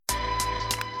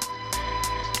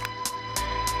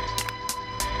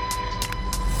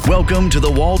Welcome to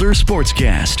the Walder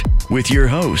Sportscast with your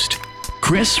host,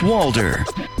 Chris Walder.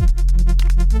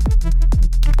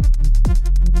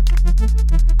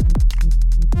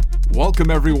 Welcome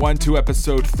everyone to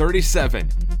episode 37,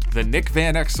 the Nick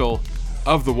Van Exel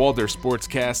of the Walder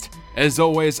Sportscast. As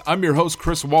always, I'm your host,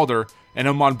 Chris Walder, and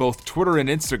I'm on both Twitter and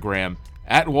Instagram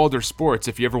at Walder Sports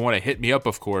if you ever want to hit me up,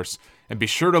 of course. And be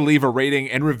sure to leave a rating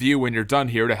and review when you're done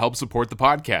here to help support the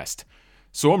podcast.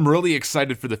 So I'm really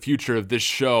excited for the future of this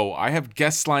show. I have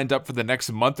guests lined up for the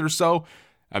next month or so.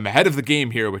 I'm ahead of the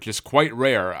game here, which is quite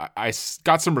rare. I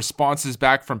got some responses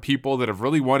back from people that I've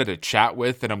really wanted to chat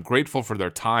with, and I'm grateful for their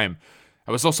time.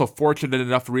 I was also fortunate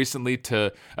enough recently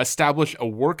to establish a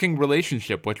working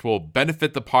relationship which will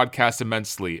benefit the podcast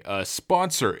immensely. A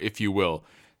sponsor, if you will.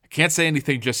 I can't say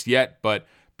anything just yet, but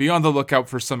be on the lookout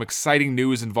for some exciting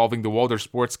news involving the Walder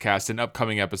Sportscast in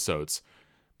upcoming episodes.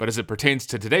 But as it pertains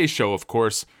to today's show, of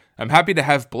course, I'm happy to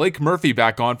have Blake Murphy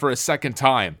back on for a second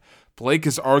time. Blake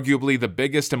is arguably the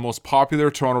biggest and most popular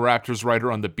Toronto Raptors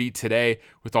writer on the beat today,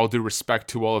 with all due respect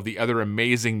to all of the other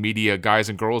amazing media guys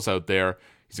and girls out there.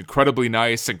 He's incredibly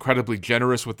nice, incredibly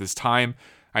generous with his time.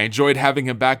 I enjoyed having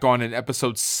him back on in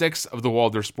episode 6 of the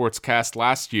Walder Sportscast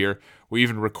last year. We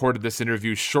even recorded this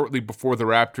interview shortly before the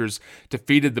Raptors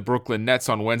defeated the Brooklyn Nets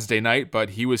on Wednesday night,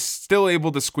 but he was still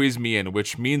able to squeeze me in,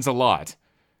 which means a lot.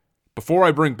 Before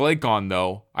I bring Blake on,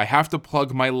 though, I have to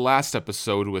plug my last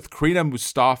episode with Karina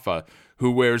Mustafa, who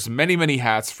wears many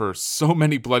hats for so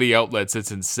many bloody outlets,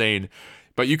 it's insane.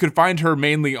 But you can find her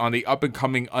mainly on the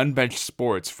up-and-coming Unbenched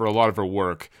Sports for a lot of her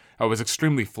work. I was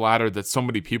extremely flattered that so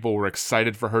many people were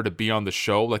excited for her to be on the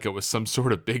show like it was some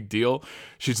sort of big deal.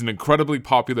 She's an incredibly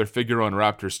popular figure on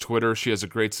Raptors Twitter. She has a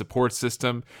great support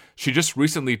system. She just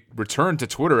recently returned to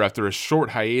Twitter after a short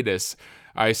hiatus.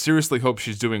 I seriously hope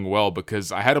she's doing well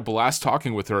because I had a blast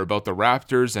talking with her about the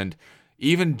Raptors and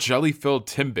even jelly-filled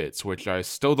Timbits, which I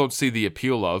still don't see the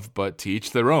appeal of, but to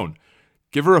each their own.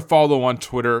 Give her a follow on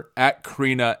Twitter at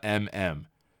KarinaMM.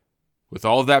 With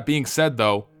all of that being said,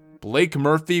 though, Blake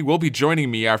Murphy will be joining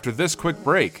me after this quick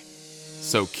break.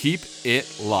 So keep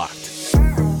it locked.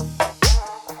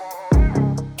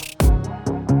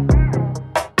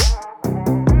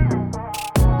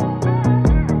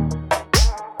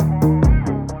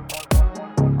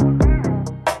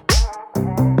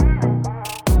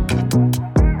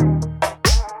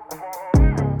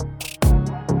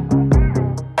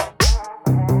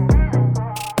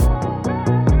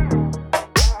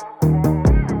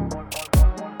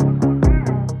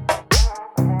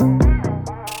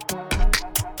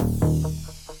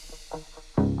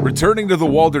 Returning to the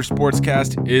Walder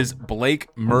Sportscast is Blake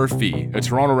Murphy, a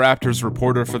Toronto Raptors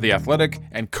reporter for The Athletic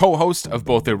and co-host of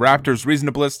both the Raptors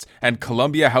Reasonablists and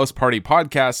Columbia House Party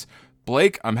podcasts.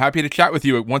 Blake, I'm happy to chat with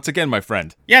you once again, my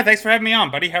friend. Yeah, thanks for having me on,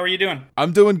 buddy. How are you doing?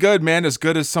 I'm doing good, man. As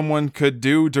good as someone could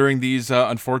do during these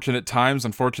unfortunate times,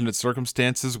 unfortunate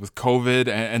circumstances with COVID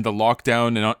and the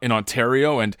lockdown in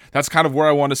Ontario. And that's kind of where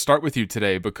I want to start with you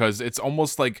today because it's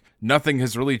almost like nothing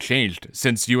has really changed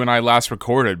since you and I last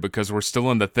recorded because we're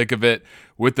still in the thick of it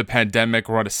with the pandemic.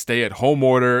 We're on a stay-at-home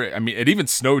order. I mean, it even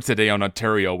snowed today on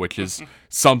Ontario, which is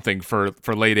something for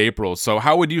late April. So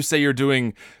how would you say you're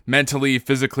doing mentally,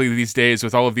 physically these days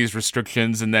with all of these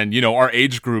restrictions? And then, our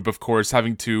age group, of course,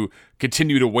 having to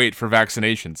continue to wait for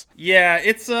vaccinations. Yeah,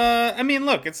 it's,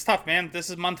 look, it's tough, man. This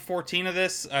is month 14 of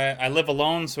this. I live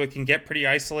alone, so it can get pretty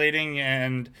isolating,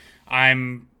 and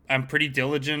I'm pretty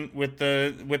diligent with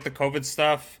the COVID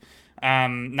stuff.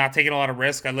 Not taking a lot of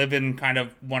risk. I live in kind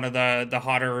of one of the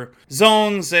hotter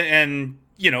zones and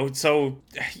so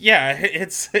yeah,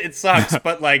 it sucks,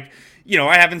 but I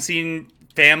haven't seen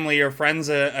family or friends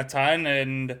a ton,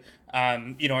 and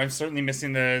I'm certainly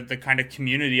missing the kind of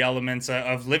community elements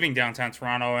of living downtown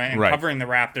Toronto and right. Covering the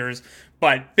Raptors.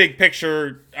 But big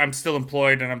picture, I'm still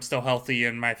employed and I'm still healthy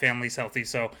and my family's healthy.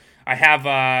 So I have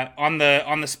on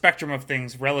the spectrum of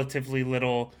things relatively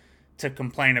little to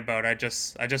complain about. I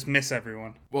just miss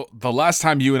everyone. Well, the last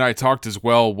time you and I talked as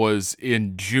well was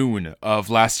in June of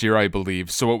last year, I believe.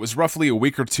 So it was roughly a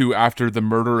week or two after the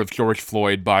murder of George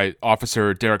Floyd by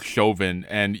Officer Derek Chauvin.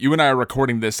 And you and I are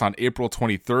recording this on April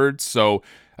 23rd. So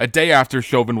a day after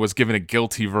Chauvin was given a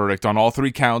guilty verdict on all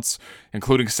 3 counts,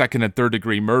 including second and third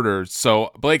degree murder. So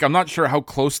Blake, I'm not sure how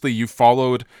closely you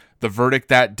followed the verdict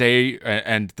that day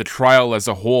and the trial as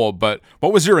a whole, but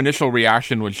what was your initial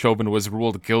reaction when Chauvin was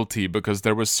ruled guilty? Because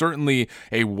there was certainly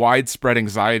a widespread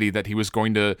anxiety that he was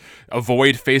going to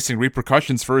avoid facing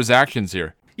repercussions for his actions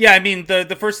here. Yeah, I mean,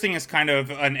 the first thing is kind of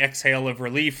an exhale of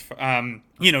relief.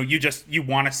 You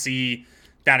want to see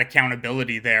that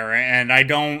accountability there, and I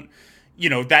don't,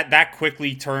 that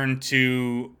quickly turned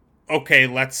to, okay,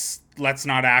 let's let's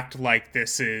not act like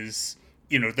this is,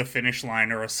 the finish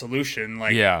line or a solution.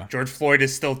 Like, George Floyd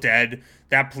is still dead.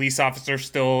 That police officer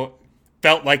still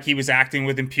felt like he was acting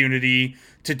with impunity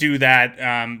to do that.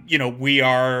 We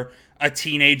are a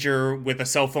teenager with a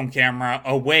cell phone camera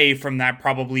away from that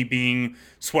probably being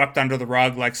swept under the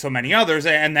rug like so many others.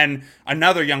 And then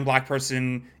another young black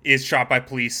person is shot by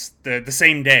police the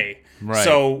same day. Right.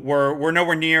 So we're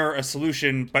nowhere near a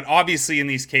solution, but obviously in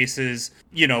these cases,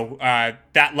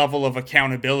 that level of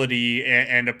accountability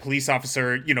and a police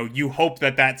officer, you hope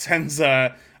that sends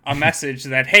a message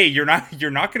that, hey, you're not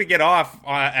going to get off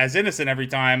as innocent every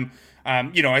time.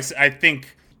 I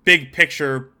think big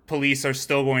picture police are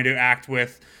still going to act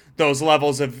with those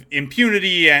levels of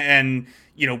impunity, and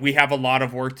we have a lot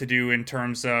of work to do in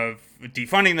terms of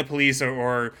defunding the police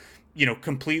or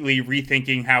completely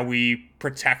rethinking how we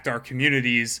protect our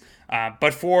communities.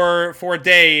 But for a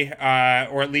day,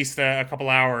 or at least a couple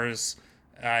hours,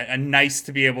 nice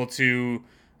to be able to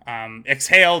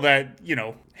exhale that,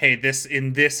 hey,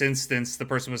 in this instance, the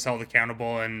person was held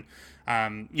accountable. And,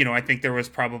 I think there was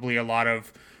probably a lot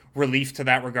of relief to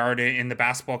that regard in the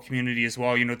basketball community as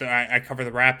well. I cover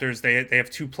the Raptors. They have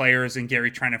two players in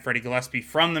Gary Trent and Freddie Gillespie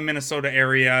from the Minnesota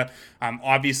area.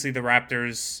 Obviously, the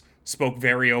Raptors spoke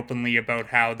very openly about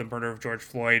how the murder of George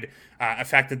Floyd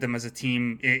affected them as a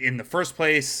team in the first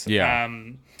place. Yeah.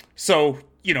 So,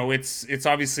 it's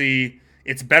obviously,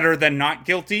 it's better than not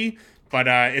guilty, but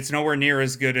it's nowhere near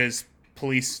as good as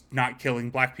police not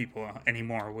killing black people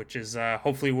anymore, which is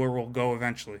hopefully where we'll go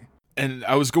eventually. And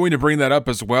I was going to bring that up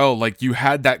as well. Like, you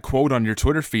had that quote on your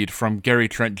Twitter feed from Gary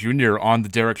Trent Jr. on the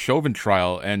Derek Chauvin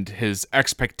trial and his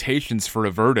expectations for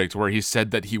a verdict, where he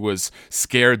said that he was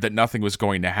scared that nothing was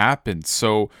going to happen.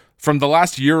 So from the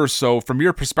last year or so, from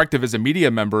your perspective as a media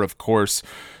member, of course,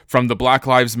 from the Black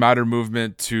Lives Matter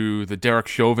movement to the Derek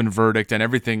Chauvin verdict and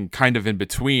everything kind of in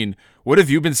between, what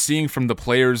have you been seeing from the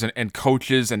players and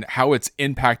coaches and how it's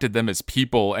impacted them as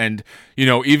people and,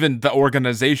 even the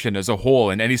organization as a whole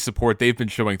and any support they've been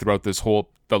showing throughout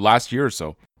the last year or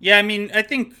so? Yeah, I mean, I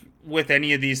think with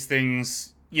any of these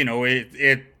things,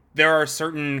 there are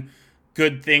certain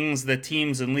good things that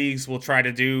teams and leagues will try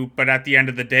to do, but at the end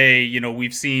of the day,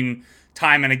 we've seen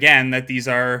time and again that these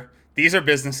are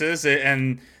businesses,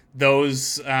 and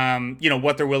those,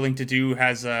 what they're willing to do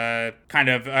has a kind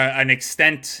of an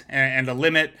extent and a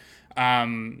limit.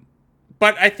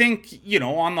 But I think,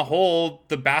 on the whole,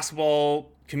 the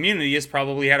basketball community has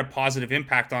probably had a positive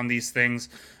impact on these things,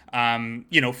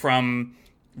 from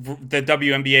the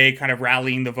WNBA kind of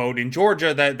rallying the vote in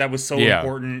Georgia that was so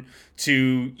important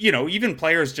to, even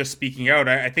players just speaking out.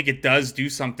 I think it does do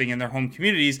something in their home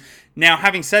communities. Now,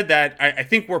 having said that, I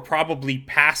think we're probably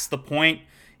past the point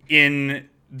in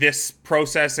this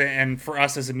process and for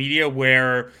us as a media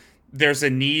where there's a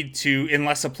need to,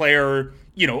 unless a player,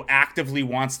 actively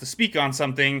wants to speak on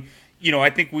something, I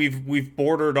think we've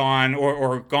bordered on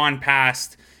or gone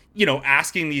past,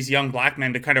 asking these young black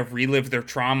men to kind of relive their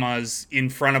traumas in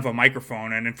front of a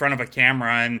microphone and in front of a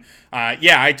camera. And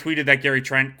I tweeted that Gary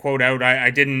Trent quote out. I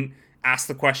didn't ask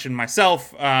the question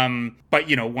myself, but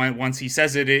once he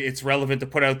says it, it's relevant to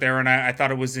put out there. And I thought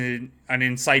it was an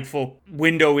insightful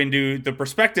window into the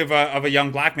perspective of a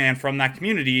young black man from that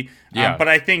community. But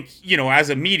I think, as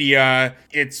a media,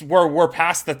 we're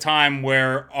past the time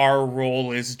where our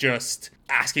role is just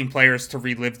asking players to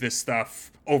relive this stuff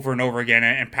over and over again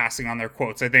and passing on their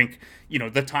quotes. I think,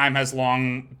 the time has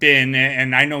long been,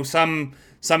 and I know some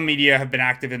media have been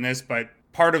active in this, but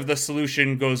part of the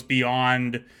solution goes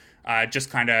beyond just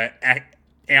kind of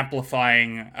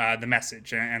amplifying the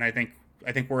message. And I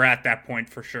think we're at that point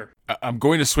for sure. I'm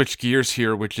going to switch gears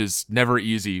here, which is never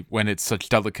easy when it's such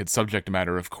delicate subject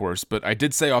matter, of course. But I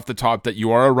did say off the top that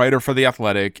you are a writer for The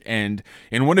Athletic, and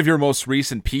in one of your most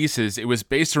recent pieces, it was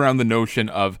based around the notion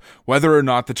of whether or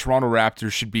not the Toronto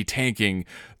Raptors should be tanking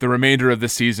the remainder of the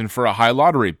season for a high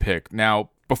lottery pick.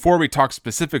 Now, before we talk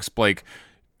specifics, Blake,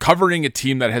 covering a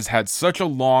team that has had such a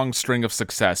long string of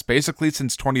success, basically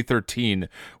since 2013,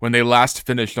 when they last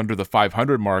finished under the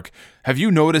 500 mark, have you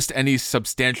noticed any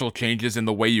substantial changes in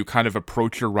the way you kind of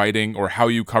approach your writing or how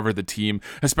you cover the team,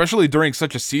 especially during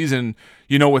such a season,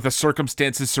 with the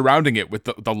circumstances surrounding it, with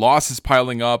the losses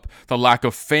piling up, the lack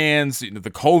of fans, the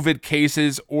COVID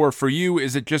cases, or for you,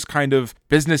 is it just kind of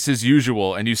business as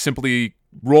usual and you simply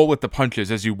roll with the punches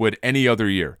as you would any other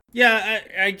year? Yeah,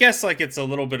 I guess it's a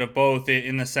little bit of both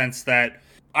in the sense that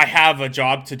I have a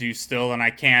job to do still, and I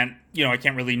can't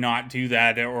really not do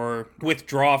that or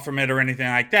withdraw from it or anything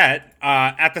like that.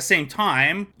 At the same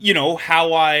time,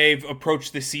 how I've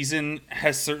approached this season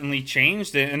has certainly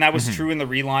changed, and that was true in the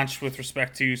relaunch with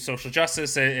respect to social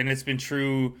justice, and it's been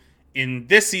true in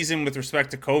this season with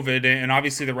respect to COVID, and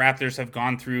obviously the Raptors have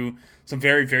gone through some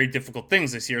very, very difficult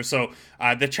things this year. So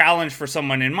the challenge for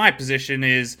someone in my position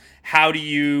is, how do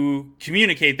you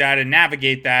communicate that and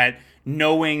navigate that,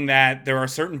 knowing that there are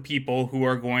certain people who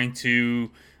are going to,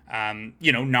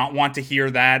 not want to hear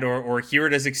that or hear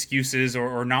it as excuses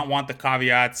or not want the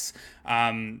caveats.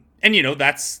 And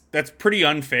that's pretty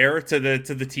unfair to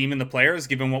the team and the players,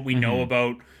 given what we know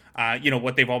about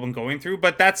what they've all been going through.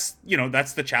 But that's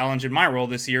the challenge in my role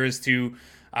this year, is to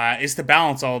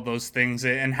balance all of those things.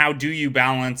 And how do you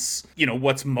balance,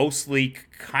 what's mostly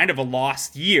kind of a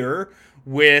lost year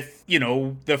with,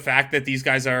 the fact that these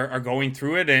guys are going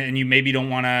through it, and you maybe don't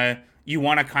want to, you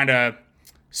want to kind of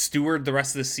steward the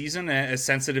rest of the season as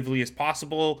sensitively as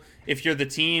possible if you're the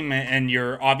team, and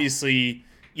you're obviously,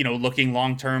 looking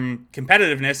long-term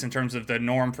competitiveness in terms of the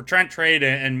Norm for Trent trade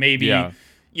and maybe,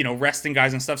 resting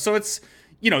guys and stuff. So it's,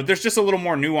 there's just a little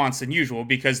more nuance than usual,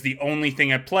 because the only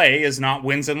thing at play is not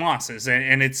wins and losses.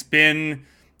 And it's been,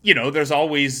 there's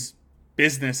always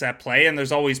business at play, and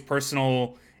there's always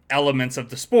personal elements of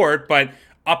the sport. But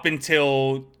up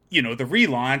until, the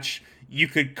relaunch, you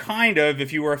could kind of,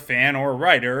 if you were a fan or a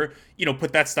writer,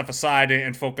 put that stuff aside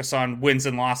and focus on wins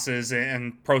and losses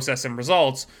and process and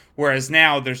results. Whereas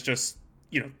now there's just,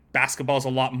 basketball's a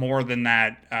lot more than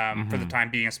that for the time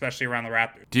being, especially around the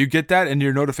Raptors. Do you get that in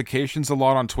your notifications a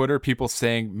lot on Twitter? People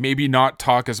saying maybe not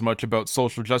talk as much about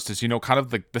social justice, kind of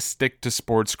the stick to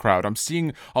sports crowd. I'm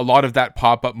seeing a lot of that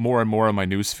pop up more and more on my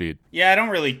newsfeed. Yeah, I don't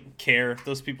really care.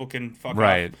 Those people can fuck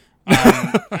right. off.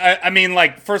 I mean,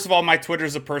 first of all, my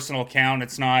Twitter's a personal account.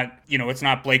 It's not, it's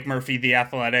not Blake Murphy, The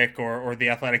Athletic, or The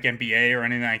Athletic NBA or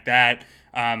anything like that.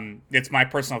 It's my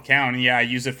personal account, and yeah, I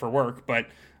use it for work, but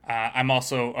I'm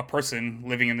also a person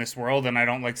living in this world, and I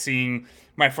don't like seeing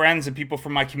my friends and people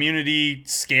from my community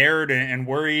scared and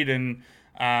worried and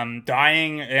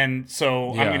dying, and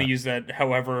so I'm going to use that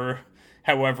however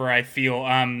I feel.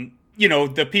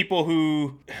 The people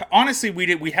who, honestly,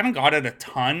 we haven't got it a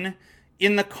ton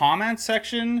in the comments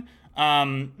section.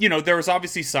 There was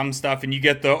obviously some stuff, and you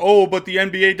get but the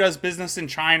NBA does business in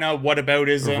China,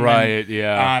 whataboutism, right?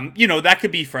 And, that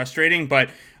could be frustrating, but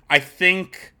I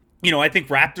think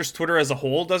Raptors Twitter as a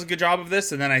whole does a good job of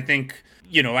this. And then I think,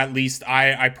 at least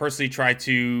I personally try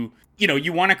to,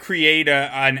 you want to create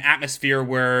an atmosphere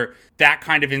where that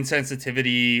kind of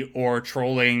insensitivity or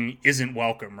trolling isn't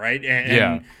welcome, right?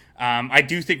 And I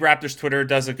do think Raptors Twitter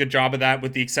does a good job of that,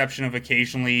 with the exception of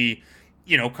occasionally,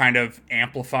 kind of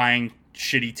amplifying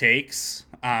shitty takes,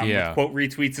 with quote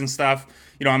retweets and stuff.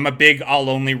 I'm a big I'll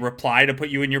only reply to put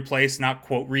you in your place, not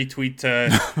quote retweet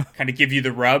to kind of give you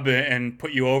the rub and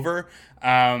put you over.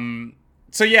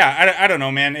 So yeah, I don't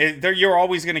know, man. You're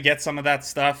always going to get some of that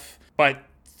stuff, but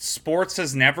sports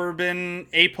has never been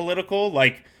apolitical.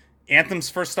 Like, anthems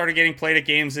first started getting played at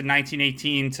games in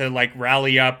 1918 to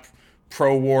rally up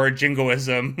pro-war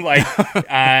jingoism,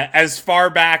 as far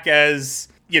back as,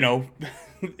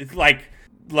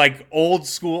 like old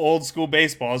school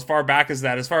baseball, as far back as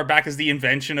the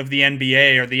invention of the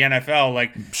NBA or the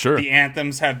NFL. Sure, the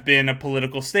anthems have been a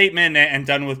political statement and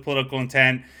done with political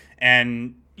intent.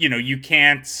 And you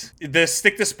can't, the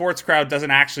stick to sports crowd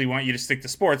doesn't actually want you to stick to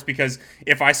sports, because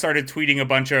if I started tweeting a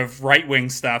bunch of right-wing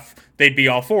stuff, they'd be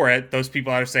all for it, those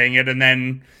people that are saying it. And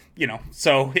then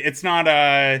so it's not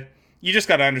you just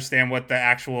got to understand what the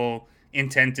actual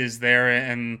intent is there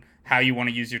and how you want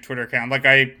to use your Twitter account.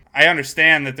 I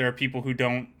understand that there are people who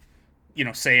don't,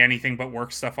 say anything but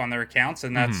work stuff on their accounts,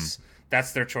 and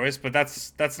that's their choice, but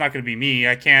that's not going to be me.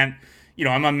 I can't,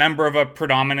 I'm a member of a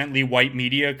predominantly white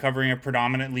media covering a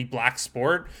predominantly black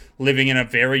sport, living in a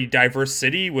very diverse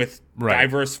city with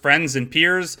diverse friends and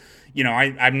peers.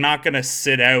 I'm not going to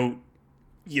sit out,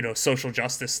 social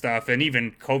justice stuff and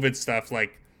even COVID stuff. I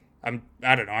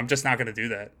don't know. I'm just not going to do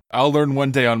that. I'll learn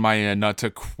one day on my end not to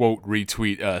quote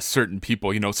retweet certain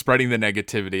people, spreading the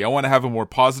negativity. I want to have a more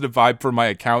positive vibe for my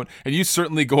account, and you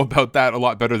certainly go about that a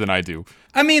lot better than I do.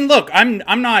 I mean, look,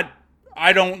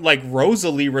 I don't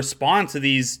rosily respond to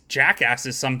these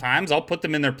jackasses sometimes. I'll put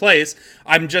them in their place.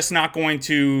 I'm just not going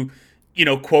to,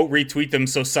 quote retweet them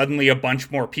so suddenly a bunch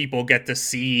more people get to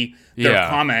see their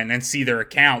comment and see their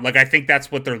account. I think that's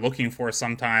what they're looking for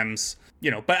sometimes.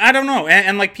 But I don't know.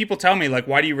 And people tell me,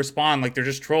 why do you respond? They're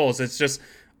just trolls. It's just,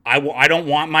 I don't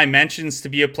want my mentions to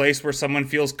be a place where someone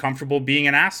feels comfortable being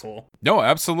an asshole. No,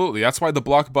 absolutely. That's why the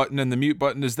block button and the mute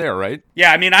button is there, right?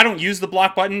 Yeah, I mean, I don't use the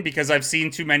block button because I've seen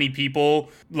too many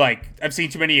people, I've seen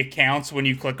too many accounts when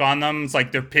you click on them. It's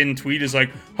their pinned tweet is ha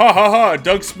ha ha,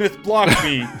 Doug Smith blocked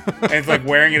me. And it's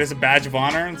wearing it as a badge of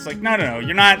honor. And it's no,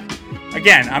 you're not.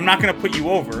 Again, I'm not going to put you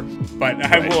over, but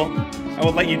I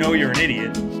will let you know you're an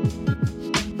idiot.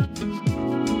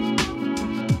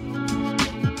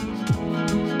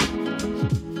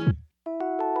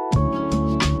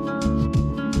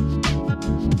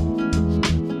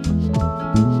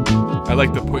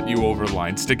 like the put you over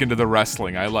line, sticking to the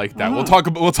wrestling. I like that. We'll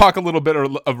talk a little bit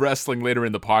of wrestling later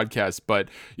in the podcast, but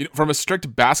from a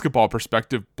strict basketball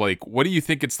perspective, Blake, what do you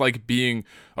think it's like being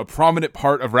a prominent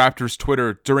part of Raptors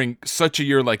Twitter during such a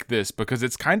year like this? Because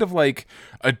it's kind of like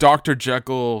a Dr.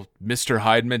 Jekyll, Mr.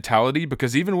 Hyde mentality,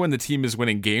 because even when the team is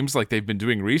winning games like they've been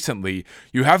doing recently,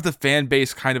 you have the fan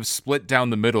base kind of split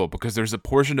down the middle, because there's a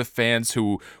portion of fans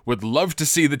who would love to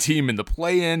see the team in the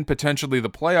play-in, potentially the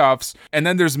playoffs, and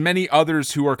then there's many others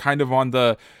who are kind of on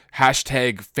the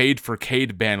hashtag fade for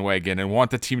Cade bandwagon and want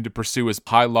the team to pursue his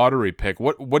high lottery pick.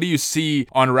 What do you see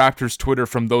on Raptors Twitter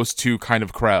from those two kind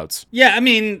of crowds? Yeah, I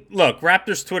mean, look,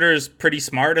 Raptors Twitter is pretty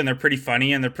smart and they're pretty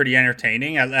funny and they're pretty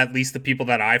entertaining, at least the people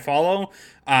that I follow.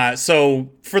 So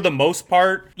for the most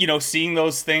part, seeing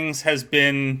those things has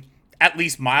been at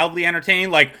least mildly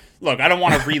entertaining. Like, look, I don't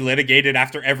want to relitigate it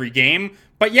after every game,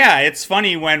 but yeah, it's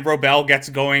funny when Robel gets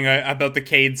going about the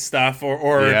Cade stuff,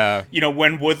 or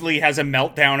when Woodley has a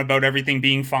meltdown about everything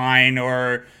being fine,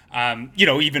 or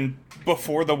even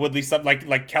before the Woodley stuff,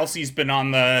 like Kelsey's been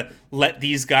on the let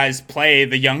these guys play,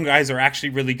 the young guys are actually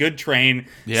really good train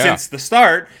since the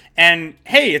start. And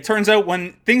hey, it turns out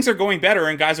when things are going better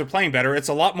and guys are playing better, it's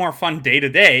a lot more fun day to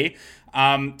day.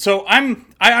 So I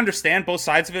understand both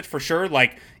sides of it for sure.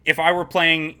 Like, if I were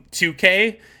playing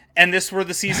 2K and this were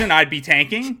the season, I'd be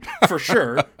tanking for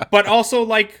sure. But also,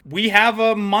 like, we have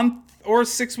a month or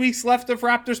 6 weeks left of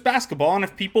Raptors basketball, and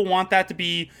if people want that to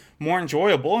be more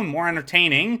enjoyable and more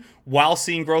entertaining while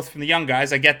seeing growth from the young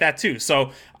guys, I get that too.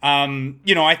 So,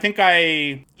 I think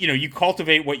you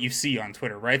cultivate what you see on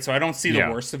Twitter, right? So I don't see the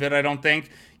worst of it, I don't think.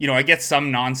 I get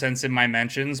some nonsense in my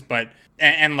mentions, but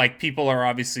and like, people are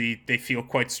obviously, they feel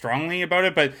quite strongly about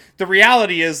it, but the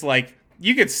reality is, like,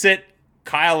 you could sit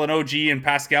Kyle and OG and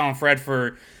Pascal and Fred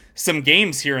for some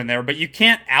games here and there, but you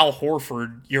can't Al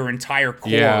Horford your entire core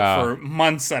for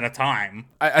months at a time.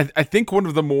 I think one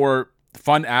of the more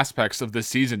fun aspects of this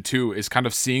season too is kind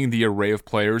of seeing the array of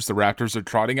players the Raptors are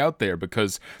trotting out there,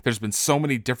 because there's been so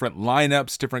many different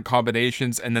lineups, different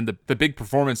combinations, and then the big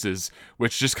performances,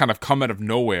 which just kind of come out of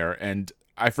nowhere. And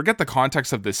I forget the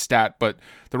context of this stat, but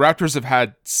the Raptors have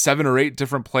had 7 or 8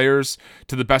 different players,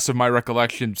 to the best of my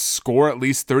recollection, score at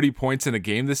least 30 points in a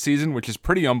game this season, which is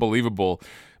pretty unbelievable.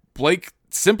 Blake,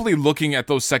 simply looking at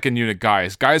those second unit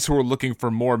guys who are looking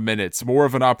for more minutes, more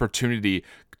of an opportunity,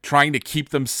 trying to keep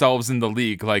themselves in the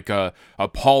league, like a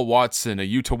Paul Watson, a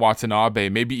Yuta Watanabe,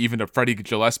 maybe even a Freddie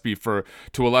Gillespie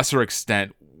to a lesser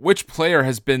extent. Which player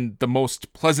has been the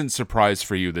most pleasant surprise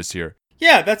for you this year?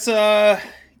 Yeah, that's a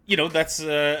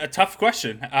tough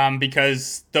question,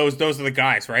 because those are the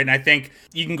guys, right? And I think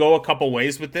you can go a couple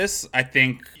ways with this. I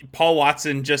think Paul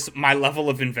Watson, just my level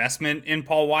of investment in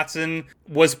Paul Watson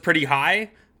was pretty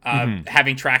high,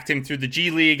 having tracked him through the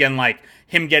G League, and like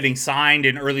him getting signed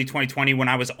in early 2020 when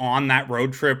I was on that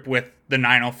road trip with the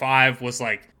 905 was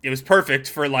like, it was perfect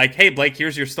for like, hey Blake,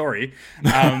 here's your story.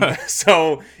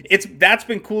 So that's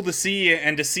been cool to see,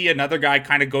 and to see another guy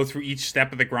kind of go through each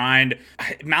step of the grind.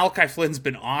 Malachi Flynn's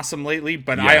been awesome lately,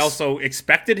 but I also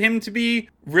expected him to be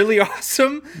really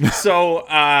awesome. So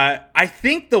I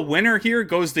think the winner here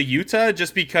goes to Yuta,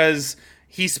 just because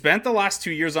he spent the last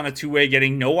 2 years on a two-way,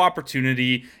 getting no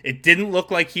opportunity. It didn't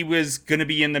look like he was going to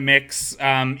be in the mix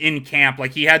in camp.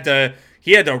 Like, he had to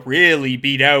really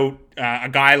beat out a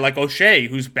guy like O'Shea,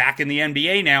 who's back in the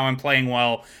NBA now and playing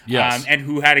well, and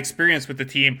who had experience with the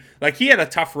team. Like, he had a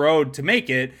tough road to make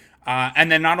it,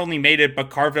 and then not only made it,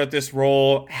 but carved out this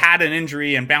role, had an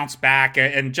injury and bounced back,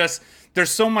 and just,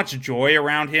 there's so much joy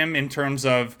around him in terms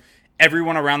of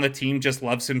everyone around the team just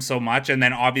loves him so much. And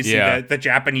then obviously the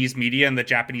Japanese media and the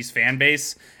Japanese fan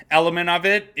base element of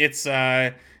it, it's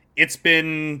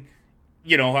been,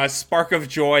 a spark of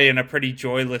joy in a pretty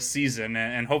joyless season.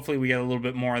 And hopefully we get a little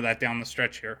bit more of that down the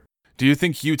stretch here. Do you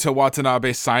think Yuta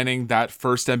Watanabe signing that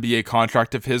first NBA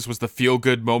contract of his was the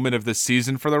feel-good moment of the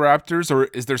season for the Raptors, or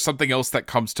is there something else that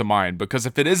comes to mind? Because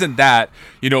if it isn't that,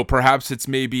 perhaps it's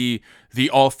maybe the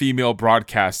all-female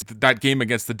broadcast, that game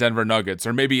against the Denver Nuggets,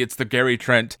 or maybe it's the Gary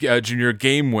Trent Jr.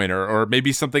 game winner, or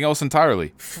maybe something else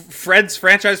entirely. Fred's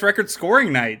franchise record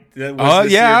scoring night.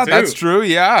 That's true.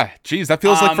 Yeah. Jeez, that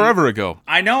feels like forever ago.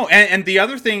 I know. And the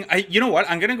other thing, you know what?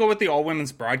 I'm going to go with the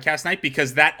all-women's broadcast night,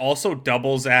 because that also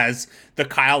doubles as the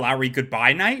Kyle Lowry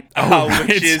goodbye night,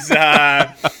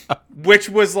 which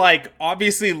was like,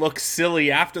 obviously looks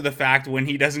silly after the fact when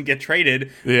he doesn't get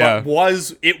traded, but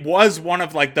it was one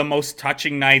of like the most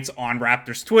touching nights on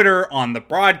Raptors Twitter, on the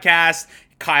broadcast.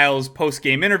 Kyle's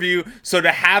post-game interview. So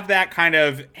to have that kind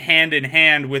of hand in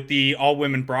hand with the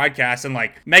all-women broadcast, and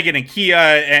like Megan and Kia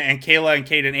and Kayla and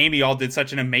Kate and Amy all did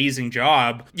such an amazing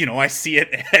job. I see it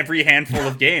every handful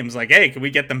of games. Like, hey, can we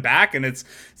get them back? And it's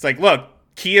like, look,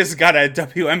 Kia's got a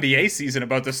WNBA season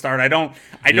about to start. I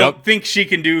don't think she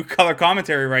can do color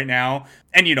commentary right now.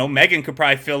 And, Megan could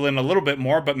probably fill in a little bit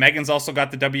more, but Megan's also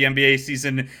got the WNBA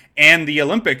season and the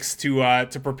Olympics to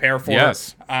prepare for.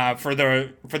 Yes. For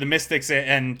the Mystics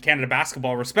and Canada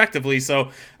basketball, respectively.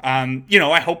 So,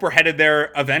 I hope we're headed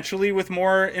there eventually with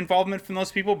more involvement from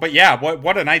those people. But yeah,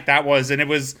 what a night that was. And it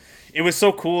was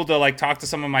so cool to like talk to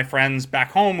some of my friends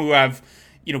back home who have,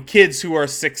 kids who are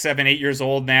 6, 7, 8 years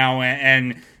old now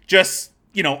and just,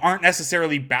 aren't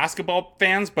necessarily basketball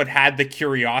fans, but had the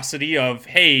curiosity of,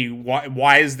 hey,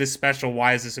 why is this special?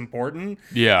 Why is this important?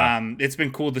 Yeah. It's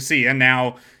been cool to see. And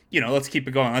now, let's keep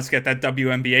it going. Let's get that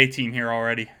WNBA team here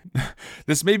already.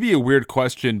 This may be a weird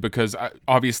question because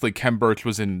obviously Kem Birch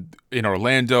was in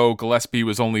Orlando. Gillespie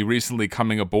was only recently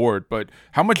coming aboard. But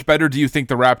how much better do you think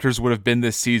the Raptors would have been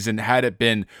this season had it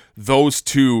been those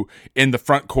two in the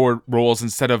front court roles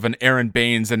instead of an Aaron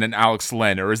Baines and an Alex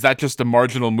Len? Or is that just a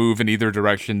marginal move in either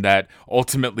direction that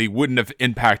ultimately wouldn't have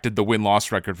impacted the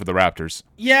win-loss record for the Raptors?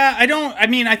 Yeah,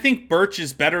 I think Birch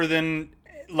is better than...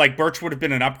 Like, Birch would have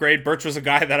been an upgrade. Birch was a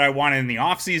guy that I wanted in the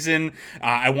offseason.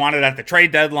 I wanted at the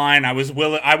trade deadline. I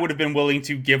would have been willing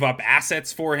to give up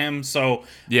assets for him. So,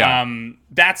 yeah,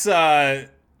 that's a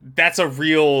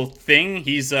real thing.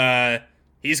 He's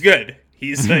good.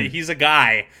 He's a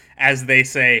guy, as they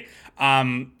say.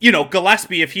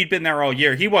 Gillespie, if he'd been there all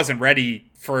year, he wasn't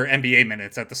ready for NBA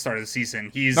minutes at the start of the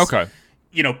season. He's okay.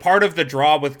 Part of the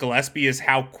draw with Gillespie is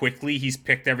how quickly he's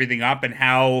picked everything up and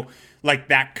how, like,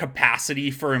 that capacity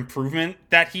for improvement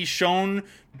that he's shown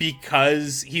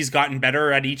because he's gotten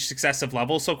better at each successive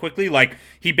level so quickly. Like,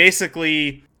 he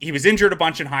was injured a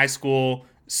bunch in high school,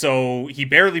 so he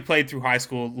barely played through high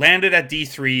school, landed at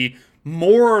D3,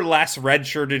 more or less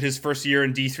redshirted his first year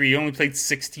in D3. He only played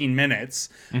 16 minutes,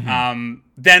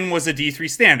 then was a D3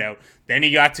 standout. Then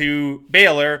he got to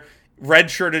Baylor,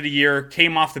 redshirted a year,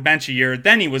 came off the bench a year,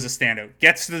 then he was a standout.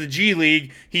 Gets to the G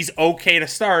League, he's okay to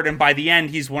start, and by the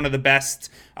end, he's one of the best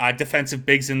defensive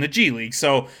bigs in the G League.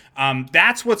 So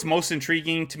that's what's most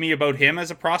intriguing to me about him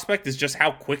as a prospect, is just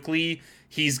how quickly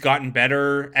he's gotten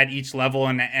better at each level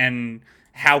and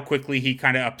how quickly he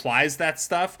kind of applies that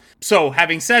stuff. So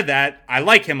having said that, I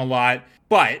like him a lot,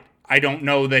 but I don't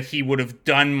know that he would have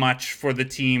done much for the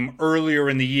team earlier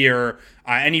in the year,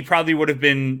 and he probably would have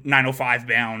been 905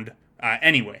 bound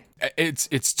anyway.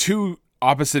 It's two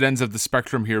opposite ends of the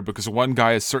spectrum here, because one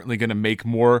guy is certainly going to make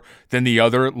more than the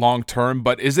other long term,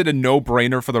 but is it a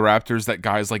no-brainer for the Raptors that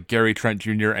guys like Gary Trent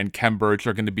Jr. and Kem Birch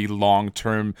are going to be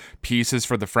long-term pieces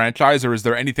for the franchise, or is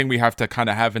there anything we have to kind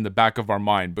of have in the back of our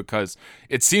mind? Because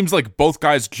it seems like both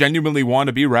guys genuinely want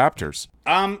to be Raptors.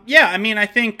 I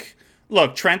think,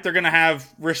 look, Trent, they're going to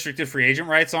have restricted free agent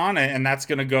rights on, and that's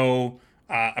going to go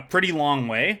a pretty long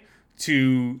way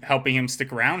to helping him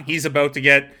stick around. He's about to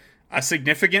get a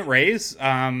significant raise,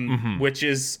 which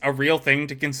is a real thing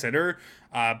to consider.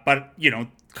 But,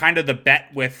 kind of the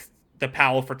bet with the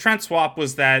Powell for Trent swap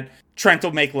was that Trent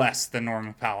will make less than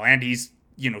Norman Powell, and he's,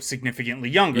 significantly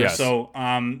younger. Yes. So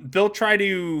they'll try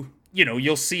to,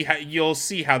 you'll see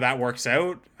how that works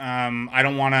out. I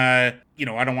don't want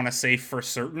to say for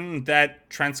certain that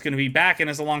Trent's going to be back and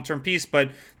as a long-term piece, but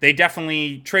they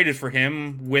definitely traded for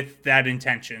him with that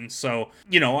intention. So,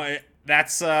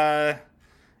 that's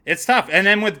it's tough. And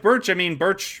then with Birch,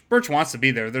 Birch wants to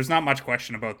be there. There's not much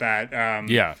question about that.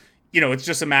 It's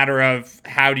just a matter of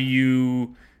how do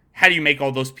you make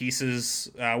all those pieces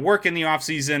work in the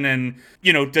offseason, and,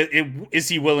 is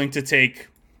he willing to take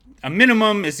a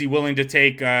minimum? Is he willing to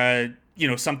take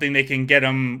something they can get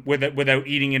him without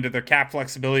eating into their cap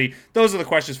flexibility? Those are the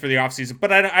questions for the offseason.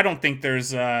 But I don't think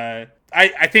there's I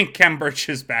think Kem Birch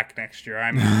is back next year.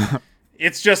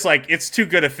 It's just like, it's too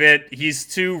good a fit. He's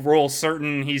too role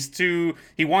certain.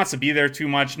 He wants to be there too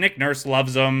much. Nick Nurse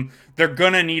loves him. They're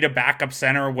going to need a backup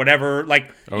center or whatever.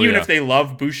 If they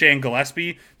love Boucher and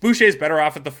Gillespie, Boucher's better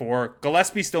off at the 4.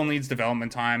 Gillespie still needs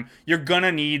development time. You're going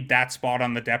to need that spot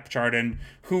on the depth chart. And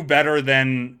who better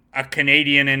than a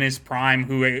Canadian in his prime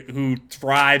who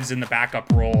thrives in the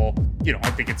backup role?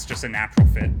 I think it's just a natural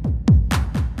fit.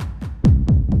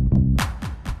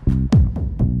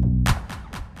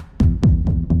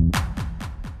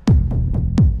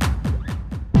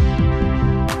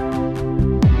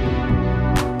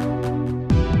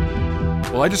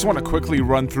 Well, I just want to quickly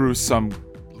run through some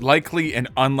likely and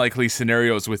unlikely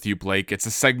scenarios with you, Blake. It's a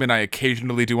segment I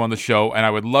occasionally do on the show, and I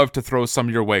would love to throw some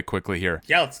your way quickly here.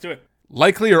 Yeah, let's do it.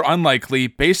 Likely or unlikely,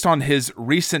 based on his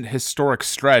recent historic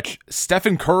stretch,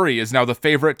 Stephen Curry is now the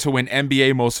favorite to win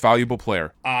NBA Most Valuable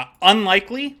Player.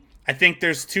 Unlikely. I think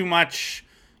there's too much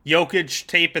Jokic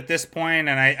tape at this point,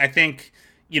 and I think,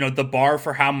 the bar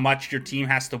for how much your team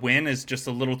has to win is just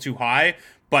a little too high.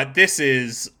 But this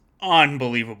is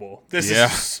unbelievable. This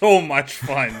is so much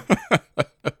fun.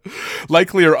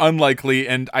 Likely or unlikely,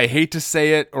 and I hate to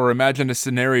say it or imagine a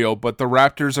scenario, but the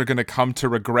Raptors are going to come to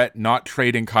regret not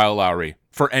trading Kyle Lowry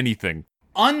for anything.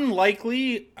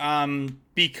 Unlikely,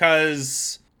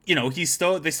 because they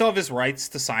still have his rights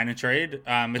to sign and trade.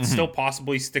 It's still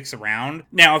possible he sticks around.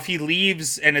 Now, if he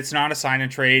leaves and it's not a sign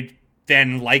and trade,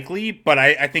 then likely. But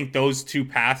I think those two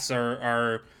paths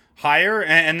are higher.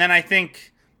 And then I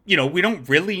think, we don't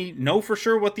really know for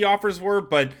sure what the offers were,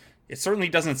 but it certainly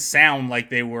doesn't sound like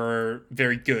they were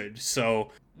very good. So,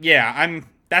 yeah,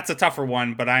 that's a tougher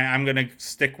one, but I'm going to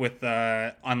stick with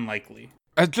unlikely.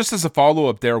 Just as a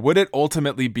follow-up there, would it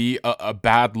ultimately be a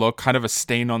bad look, kind of a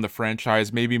stain on the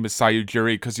franchise, maybe Masai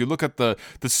Ujiri? Because you look at the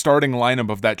starting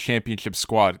lineup of that championship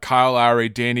squad: Kyle Lowry,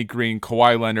 Danny Green,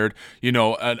 Kawhi Leonard, an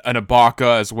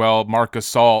Ibaka as well, Marc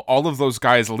Gasol, all of those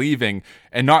guys leaving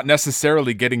and not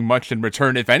necessarily getting much in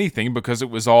return, if anything, because it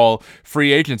was all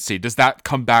free agency. Does that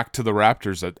come back to the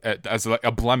Raptors as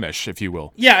a blemish, if you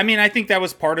will? Yeah, I think that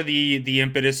was part of the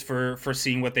impetus for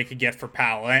seeing what they could get for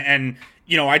Powell. And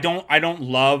I don't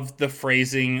love the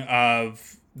phrasing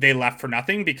of they left for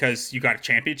nothing because you got a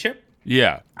championship.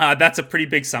 Yeah. That's a pretty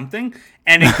big something.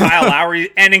 And in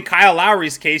Kyle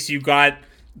Lowry's case, you got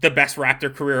the best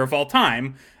Raptor career of all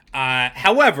time.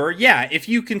 However, if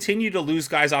you continue to lose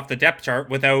guys off the depth chart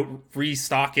without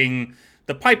restocking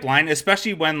the pipeline,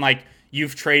 especially when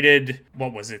you've traded,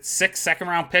 6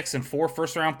 second-round picks and 4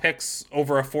 first-round picks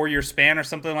over a 4-year span or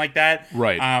something like that.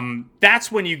 Right.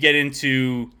 That's when you get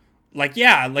into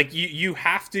you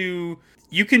have to,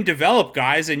 you can develop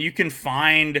guys and you can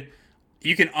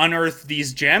unearth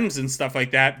these gems and stuff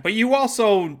like that, but you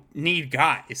also need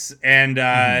guys. And,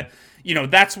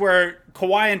 that's where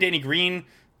Kawhi and Danny Green,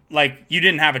 you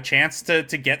didn't have a chance to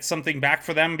get something back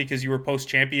for them because you were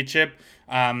post-championship.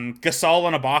 Gasol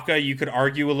and Ibaka, you could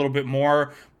argue a little bit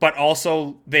more, but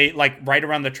also they right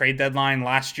around the trade deadline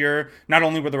last year, not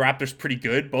only were the Raptors pretty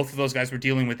good, both of those guys were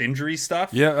dealing with injury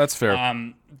stuff. Yeah, that's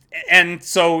fair. And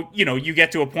so, you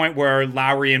get to a point where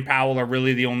Lowry and Powell are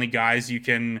really the only guys you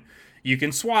can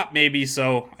swap maybe.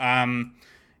 So,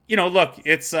 look,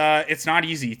 it's not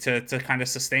easy to kind of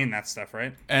sustain that stuff,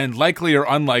 right? And likely or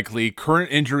unlikely,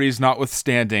 current injuries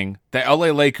notwithstanding, the LA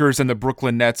Lakers and the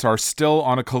Brooklyn Nets are still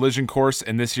on a collision course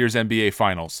in this year's NBA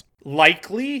Finals.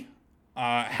 Likely.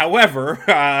 However,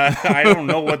 I don't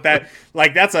know what that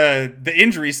the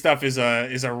injury stuff is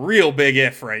a real big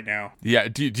if right now. Yeah.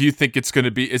 Do you think it's going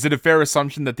to be, is it a fair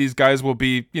assumption that these guys will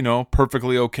be,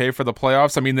 perfectly okay for the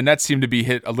playoffs? I mean, the Nets seem to be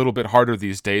hit a little bit harder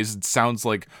these days. It sounds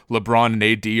like LeBron and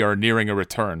AD are nearing a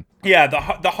return. Yeah.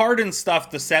 The hardened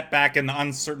stuff, the setback and the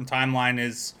uncertain timeline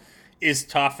is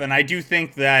tough. And I do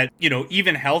think that,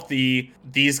 even healthy,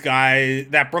 these guys,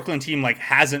 that Brooklyn team,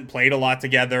 hasn't played a lot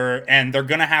together, and they're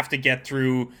going to have to get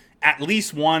through at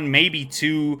least one, maybe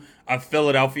two of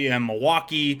Philadelphia and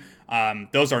Milwaukee.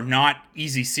 Those are not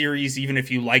easy series, even if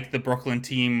you like the Brooklyn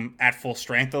team at full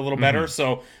strength a little better.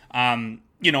 So,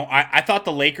 I thought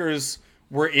the Lakers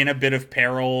were in a bit of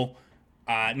peril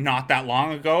not that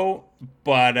long ago,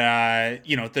 but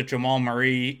the Jamal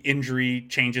Murray injury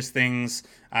changes things.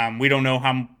 We don't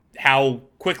know how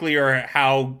quickly or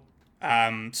how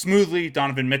smoothly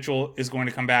Donovan Mitchell is going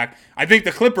to come back. I think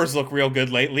the Clippers look real good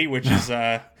lately, which is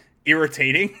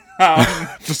irritating.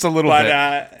 Just a little bit.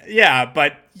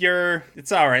 But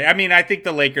it's all right. I think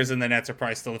the Lakers and the Nets are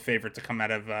probably still the favorite to come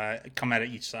out of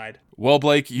each side. Well,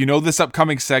 Blake, this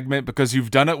upcoming segment because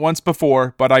you've done it once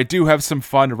before, but I do have some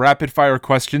fun rapid fire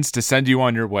questions to send you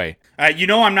on your way.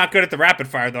 I'm not good at the rapid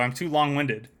fire though. I'm too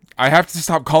long-winded. I have to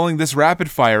stop calling this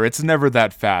rapid fire. It's never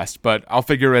that fast, but I'll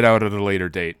figure it out at a later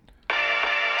date.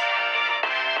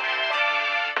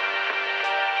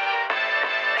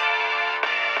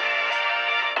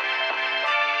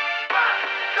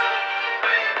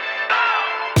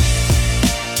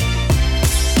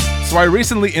 So I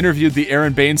recently interviewed the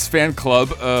Aaron Baines fan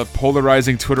club, a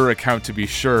polarizing Twitter account to be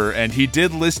sure, and he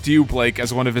did list you, Blake,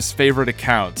 as one of his favorite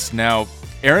accounts. Now,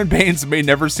 Aaron Baines may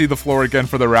never see the floor again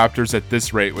for the Raptors at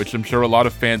this rate, which I'm sure a lot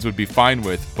of fans would be fine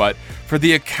with, but for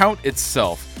the account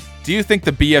itself, do you think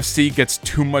the BFC gets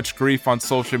too much grief on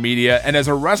social media? And as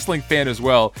a wrestling fan as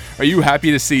well, are you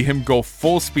happy to see him go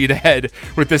full speed ahead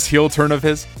with this heel turn of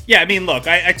his? Yeah, look,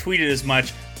 I tweeted as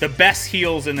much. the best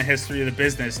heels in the history of the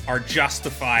business are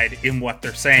justified in what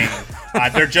they're saying.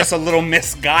 They're just a little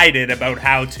misguided about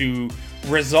how to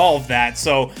resolve that.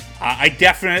 So I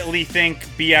definitely think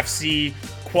BFC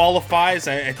qualifies.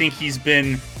 I think he's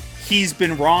been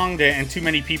wronged, and too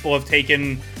many people have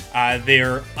taken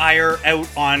their ire out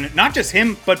on not just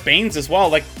him but Baines as well.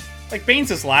 Like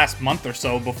Baines' last month or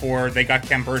so before they got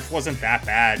Ken Burch wasn't that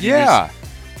bad.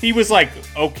 He was like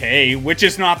okay, which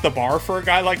is not the bar for a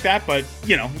guy like that, but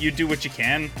you do what you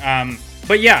can.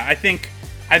 But yeah, I think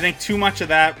too much of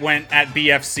that went at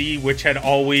BFC, which had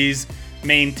always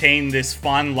maintained this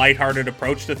fun, lighthearted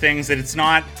approach to things. That it's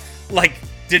not like,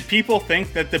 did people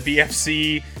think that the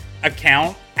BFC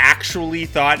account actually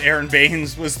thought Aaron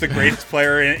Baines was the greatest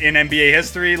player in NBA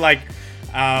history? Like,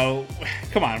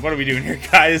 come on, what are we doing here,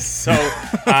 guys? So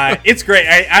it's great.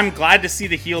 I'm glad to see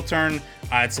the heel turn.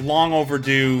 It's long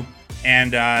overdue,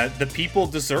 and the people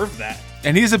deserve that.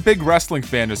 And he's a big wrestling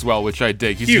fan as well, which I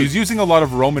dig. He's using a lot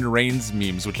of Roman Reigns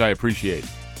memes, which I appreciate.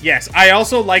 Yes, I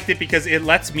also liked it because it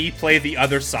lets me play the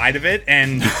other side of it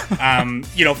and,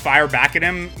 fire back at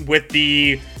him with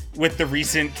the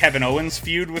recent Kevin Owens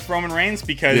feud with Roman Reigns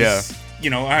because,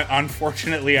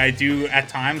 unfortunately, I do at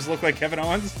times look like Kevin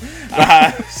Owens.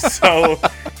 So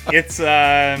it's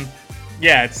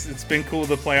been cool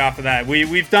to play off of that.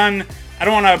 We've done. I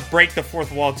don't want to break the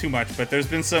fourth wall too much, but there's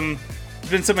been some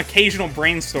occasional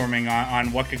brainstorming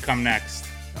on what could come next.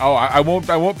 Oh, I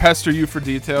won't pester you for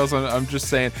details. I'm just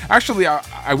saying. Actually,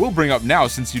 I will bring up now,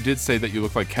 since you did say that you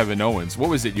look like Kevin Owens.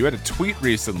 What was it? You had a tweet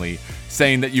recently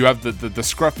saying that you have the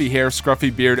scruffy hair,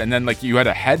 scruffy beard, and then like you had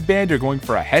a headband. You're going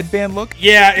for a headband look.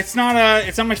 Yeah, it's not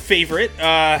my favorite.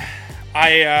 But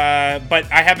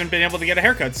I haven't been able to get a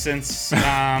haircut since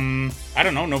I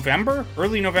don't know,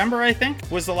 early November, I think,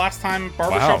 was the last time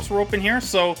barbershops were open here.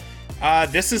 So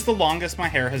this is the longest my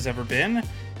hair has ever been.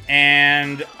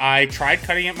 And I tried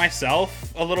cutting it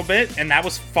myself a little bit, and that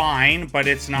was fine, but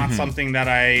it's not something that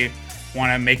I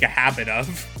want to make a habit of.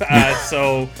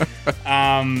 So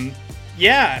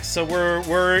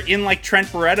we're in like Trent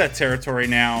Beretta territory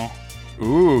now.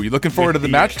 Ooh, you're looking forward to the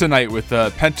match tonight with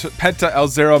Penta El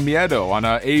Zero Miedo on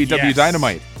AEW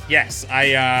Dynamite. Yes,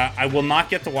 I will not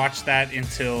get to watch that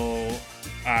until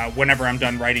whenever I'm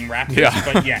done writing Raptors.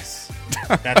 Yeah. But yes,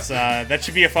 that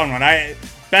should be a fun one.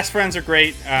 Best friends are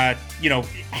great. Had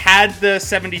the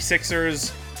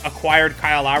 76ers acquired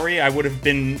Kyle Lowry, I would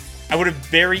have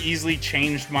very easily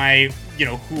changed my,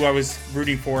 who I was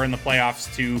rooting for in the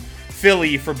playoffs to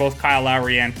Philly for both Kyle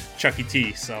Lowry and Chucky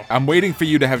T. So I'm waiting for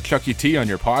you to have Chucky T on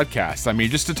your podcast. I mean,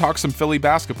 just to talk some Philly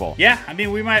basketball. Yeah,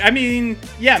 we might. Maybe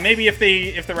if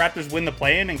the Raptors win the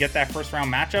play-in and get that first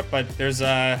round matchup. But there's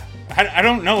I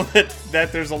don't know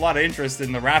that there's a lot of interest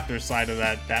in the Raptors side of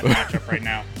that matchup right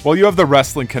now. Well, you have the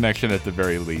wrestling connection at the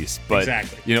very least. But,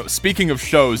 exactly. Speaking of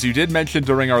shows, you did mention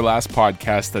during our last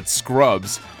podcast that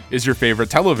Scrubs is your favorite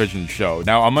television show.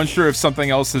 Now, I'm unsure if something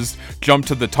else has jumped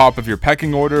to the top of your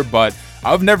pecking order, but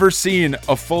I've never seen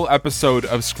a full episode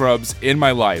of Scrubs in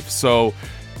my life. So,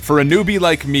 for a newbie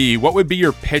like me, what would be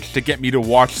your pitch to get me to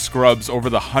watch Scrubs over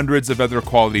the hundreds of other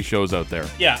quality shows out there?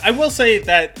 Yeah, I will say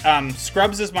that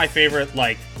Scrubs is my favorite,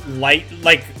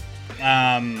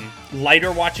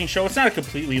 lighter watching show. It's not a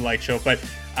completely light show, but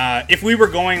if we were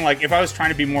going, if I was trying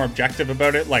to be more objective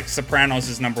about it, Sopranos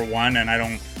is number one, and I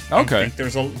don't think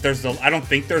there's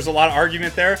a lot of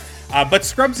argument there. But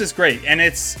Scrubs is great, and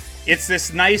it's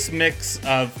this nice mix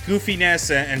of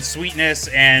goofiness and sweetness,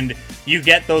 and you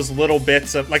get those little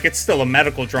bits of it's still a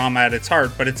medical drama at its heart,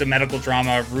 but it's a medical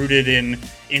drama rooted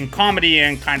in comedy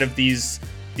and kind of these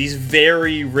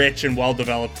very rich and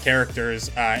well-developed characters.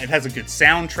 It has a good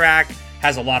soundtrack,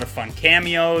 has a lot of fun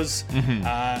cameos.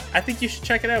 I think you should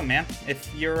check it out, man.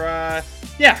 If you're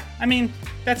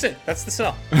that's it. That's the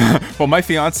sell. Well, my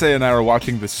fiance and I are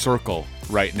watching The Circle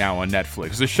right now on Netflix.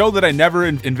 It's a show that I never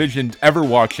envisioned ever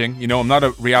watching. I'm not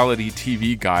a reality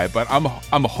TV guy, but I'm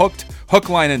hooked, hook,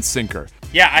 line, and sinker.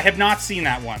 Yeah, I have not seen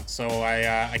that one, so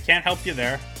I can't help you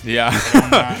there. Yeah,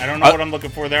 I don't know what I'm looking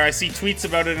for there. I see tweets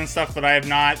about it and stuff, but I've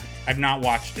not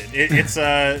watched it.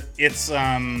 It's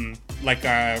like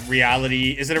a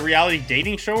reality. Is it a reality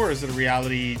dating show, or is it a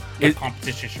reality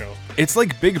competition show? It's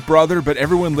like Big Brother, but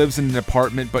everyone lives in an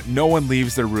apartment, but no one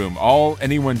leaves their room. All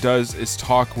anyone does is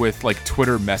talk with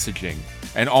Twitter messaging.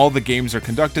 And all the games are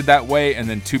conducted that way, and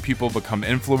then two people become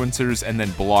influencers and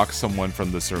then block someone from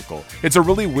the circle. It's a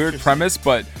really weird premise,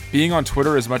 but being on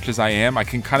Twitter as much as I am, I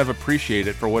can kind of appreciate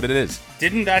it for what it is.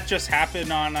 Didn't that just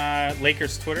happen on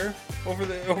Lakers Twitter over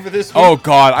this week? Oh,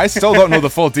 God. I still don't know the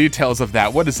full details of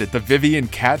that. What is it, the Vivian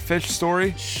catfish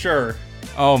story? Sure.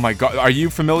 Oh my God. Are you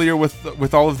familiar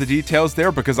with all of the details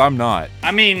there? Because I'm not.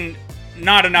 I mean,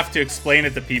 not enough to explain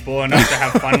it to people, enough to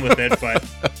have fun with it, but...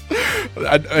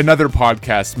 Another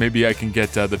podcast, maybe I can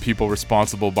get the people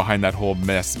responsible behind that whole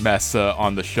mess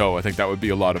on the show. I think that would be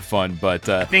a lot of fun, but...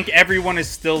 I think everyone is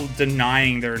still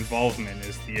denying their involvement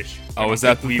is the issue. Oh, is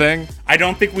that the thing? I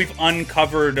don't think we've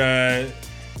uncovered,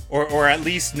 or at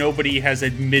least nobody has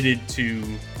admitted to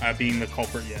being the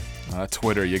culprit yet.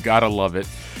 Twitter, you gotta love it.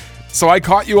 So I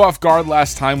caught you off guard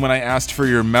last time when I asked for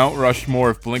your Mount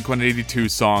Rushmore of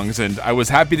Blink-182 songs, and I was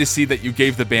happy to see that you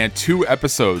gave the band 2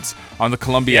 episodes on the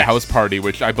Columbia House Party,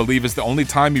 which I believe is the only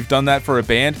time you've done that for a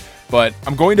band. But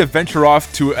I'm going to venture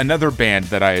off to another band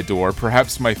that I adore,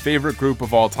 perhaps my favorite group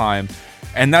of all time,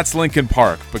 and that's Linkin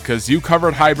Park, because you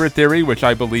covered Hybrid Theory, which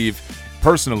I believe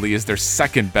personally is their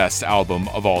second best album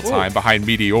of all time, behind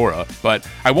Meteora. But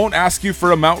I won't ask you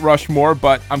for a Mount Rushmore,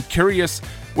 but I'm curious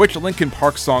which Linkin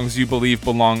Park songs you believe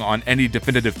belong on any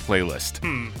definitive playlist.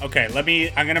 Okay,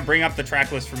 I'm gonna bring up the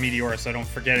track list for Meteora so I don't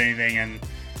forget anything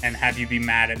and have you be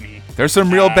mad at me. There's some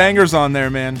real bangers on there,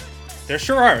 man. There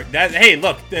sure are. Hey,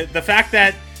 look, the fact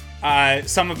that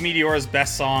some of Meteora's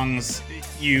best songs,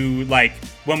 you like,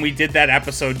 when we did that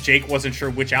episode, Jake wasn't sure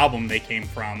which album they came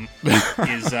from,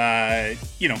 is, that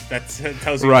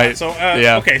tells you right. a lot.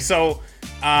 So, okay, so,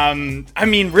 I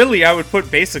mean, really, I would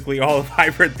put basically all of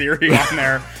Hybrid Theory on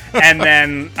there, and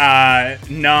then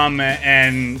Numb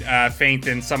and Faint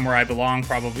and Somewhere I Belong,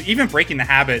 probably. Even Breaking the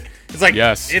Habit. It's like,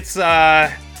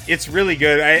 it's really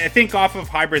good. I think off of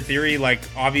Hybrid Theory, like,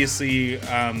 obviously,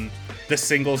 the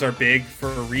singles are big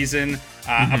for a reason.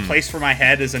 A Place for My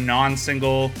Head is a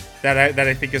non-single that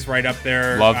I think is right up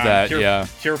there. Love that,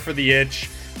 Cure for the Itch.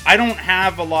 I don't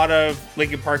have a lot of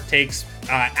Linkin Park takes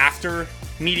after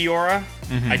Meteora.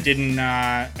 I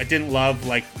didn't love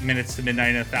like Minutes to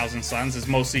Midnight and 1,000 Suns. It's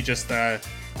mostly just a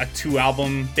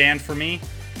 2-album band for me.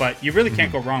 But you really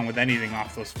can't go wrong with anything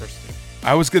off those first 2.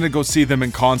 I was going to go see them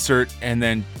in concert, and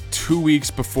then 2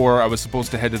 weeks before I was supposed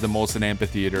to head to the Molson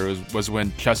Amphitheater was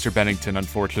when Chester Bennington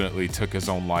unfortunately took his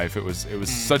own life. It was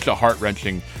such a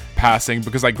heart-wrenching passing,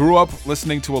 because I grew up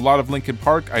listening to a lot of Linkin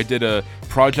Park. I did a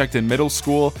project in middle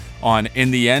school on In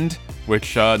the End,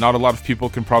 which not a lot of people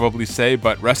can probably say,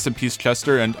 but rest in peace,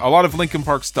 Chester, and a lot of Linkin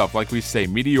Park stuff, like we say,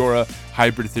 Meteora,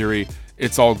 Hybrid Theory,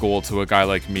 it's all gold to a guy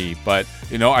like me. But,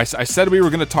 I said we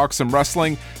were going to talk some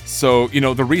wrestling, so,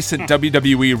 the recent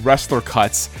WWE wrestler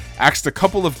cuts asked a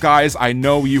couple of guys I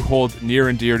know you hold near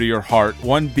and dear to your heart,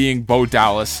 one being Bo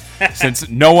Dallas, since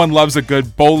no one loves a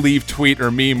good Bo Leave tweet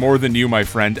or meme more than you, my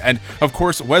friend, and, of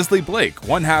course, Wesley Blake,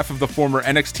 one half of the former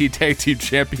NXT Tag Team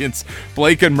Champions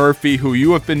Blake and Murphy, who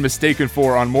you have been mistaken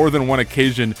for on more than one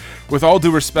occasion. With all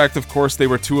due respect, of course, they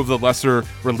were 2 of the lesser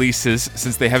releases,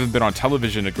 since they haven't been on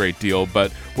television a great deal,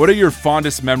 but what are your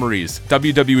fondest memories,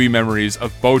 WWE memories,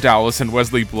 of Bo Dallas and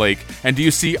Wesley Blake, and do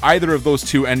you see either of those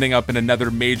 2 ending up in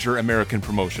another major American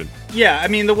promotion? Yeah, I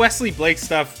mean, the Wesley Blake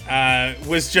stuff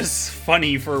was just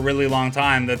funny for a really long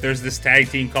time, that there's this tag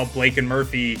team called Blake and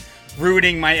Murphy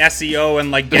ruining my SEO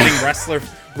and like getting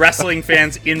wrestling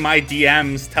fans in my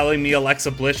DMs telling me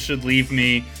Alexa Bliss should leave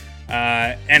me.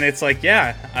 And it's like,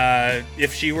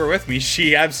 if she were with me,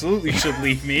 she absolutely should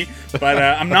leave me. But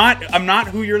I'm not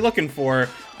who you're looking for.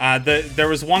 There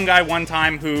was one guy one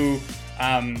time who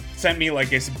sent me like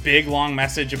this big long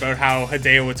message about how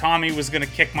Hideo Itami was gonna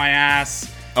kick my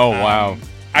ass. Oh wow.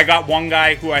 I got one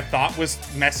guy who I thought was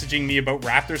messaging me about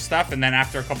Raptor stuff, and then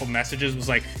after a couple messages was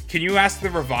like, "Can you ask the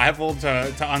Revival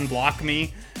to unblock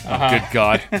me?" Good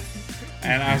God.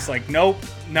 And I was like, no,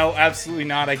 absolutely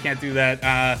not. I can't do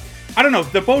that. I don't know.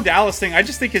 The Bo Dallas thing, I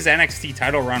just think his NXT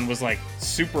title run was like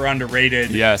super underrated.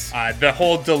 Yes. The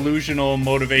whole delusional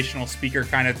motivational speaker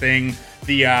kind of thing.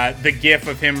 The gif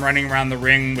of him running around the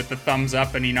ring with the thumbs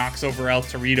up and he knocks over El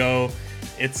Torito.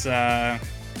 It's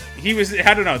he was,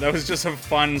 I don't know, that was just a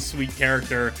fun, sweet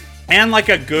character, and like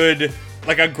a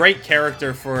great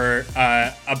character for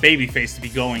a babyface to be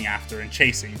going after and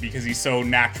chasing, because he's so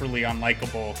naturally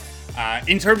unlikable.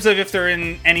 In terms of if they're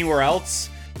in anywhere else,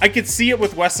 I could see it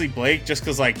with Wesley Blake, just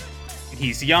because like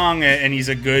he's young and he's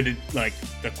a good, like,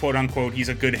 the quote unquote, he's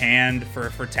a good hand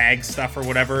for tag stuff or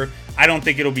whatever. I don't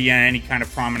think it'll be in any kind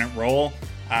of prominent role.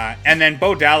 And then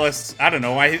Bo Dallas, I don't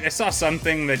know, I saw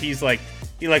something that he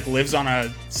lives on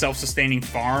a self-sustaining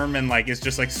farm and like is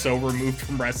just like so removed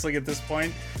from wrestling at this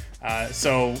point.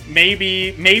 So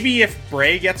maybe if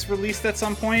Bray gets released at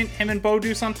some point, him and Bo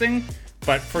do something.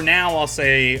 But for now, I'll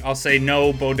say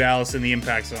no Bo Dallas in the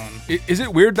Impact Zone. Is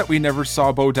it weird that we never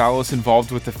saw Bo Dallas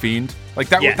involved with the Fiend? Like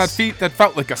that, Yes. that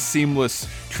felt like a seamless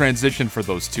transition for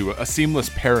those two, a seamless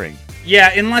pairing.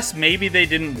 Yeah, unless maybe they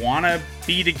didn't want to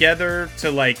be together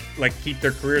to like keep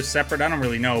their careers separate. I don't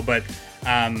really know, but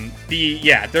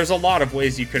there's a lot of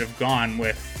ways you could have gone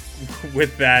with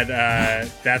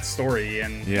that story.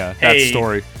 And that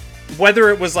story. Whether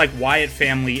it was like Wyatt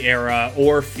family era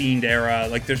or Fiend era,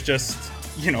 like there's just,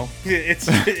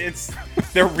 it's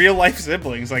they're real life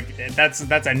siblings. Like that's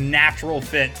a natural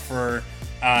fit for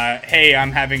hey,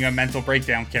 I'm having a mental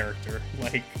breakdown character.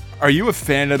 Like, are you a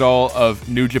fan at all of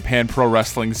New Japan Pro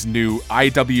Wrestling's new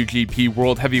IWGP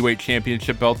World Heavyweight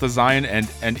Championship belt design, and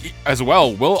as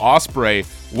well Will Ospreay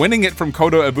winning it from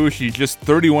Kota Ibushi just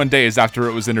 31 days after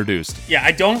it was introduced? Yeah,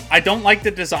 I don't like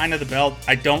the design of the belt.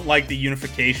 I don't like the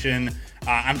unification.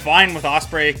 I'm fine with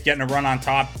Ospreay getting a run on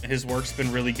top. His work's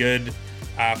been really good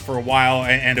for a while,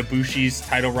 and Ibushi's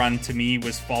title run to me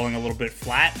was falling a little bit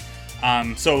flat.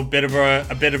 So a bit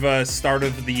of a start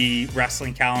of the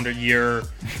wrestling calendar year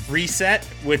reset,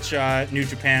 which New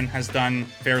Japan has done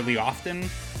fairly often.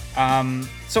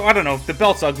 So I don't know. The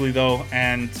belt's ugly though,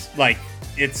 and like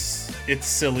it's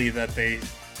silly that they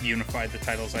unified the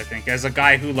titles. I think as a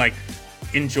guy who like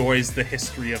enjoys the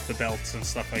history of the belts and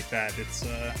stuff like that,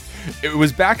 it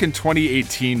was back in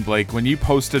 2018, Blake, when you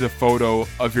posted a photo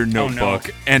of your notebook. Oh,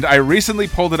 no. And I recently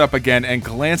pulled it up again and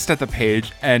glanced at the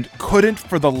page and couldn't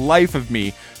for the life of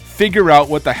me figure out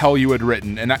what the hell you had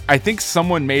written. And I think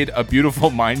someone made a beautiful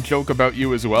mind joke about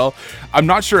you as well. I'm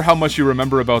not sure how much you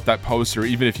remember about that post, or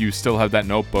even if you still have that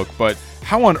notebook, but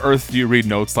how on earth do you read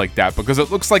notes like that? Because it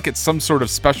looks like it's some sort of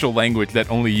special language that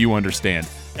only you understand.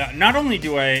 Not only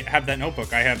do I have that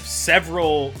notebook, I have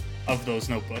several of those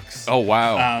notebooks. Oh,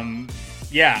 wow.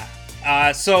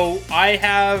 So I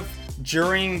have,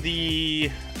 during the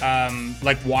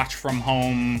watch from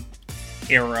home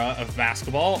era of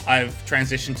basketball, I've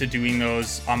transitioned to doing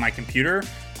those on my computer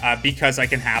because I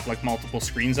can have like multiple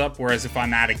screens up. Whereas if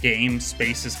I'm at a game,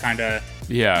 space is kind of,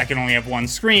 I can only have one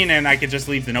screen, and I could just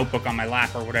leave the notebook on my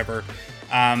lap or whatever.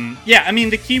 I mean,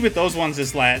 the key with those ones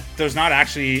is that there's not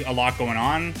actually a lot going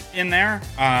on in there.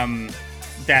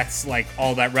 That's like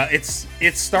all that.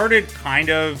 It started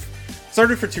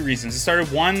for two reasons. It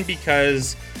started, one,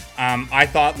 because I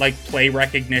thought like play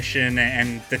recognition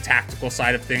and the tactical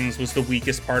side of things was the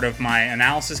weakest part of my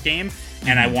analysis game,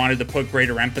 and I wanted to put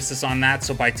greater emphasis on that.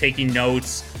 So by taking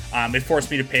notes, it forced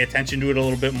me to pay attention to it a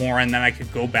little bit more, and then I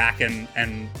could go back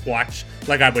and watch.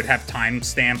 Like, I would have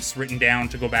timestamps written down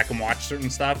to go back and watch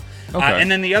certain stuff. Okay. And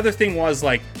then the other thing was,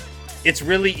 like, it's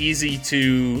really easy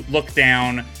to look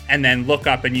down and then look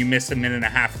up and you miss a minute and a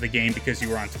half of the game because you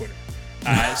were on Twitter.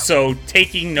 So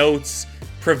taking notes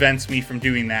prevents me from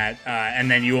doing that, and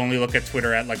then you only look at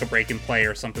Twitter at like a break and play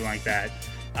or something like that.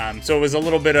 So it was a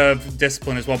little bit of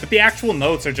discipline as well. But the actual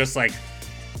notes are just like,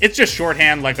 it's just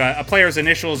shorthand, like a player's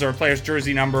initials or a player's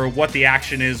jersey number, what the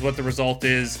action is, what the result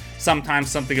is, sometimes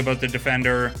something about the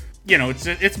defender.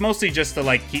 It's mostly just to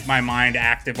like keep my mind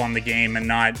active on the game and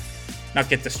not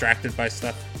get distracted by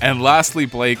stuff. And lastly,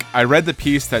 Blake, I read the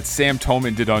piece that Sam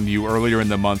Toman did on you earlier in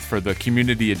the month for the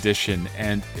community edition,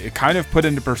 and it kind of put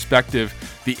into perspective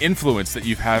the influence that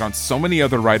you've had on so many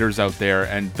other writers out there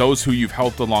and those who you've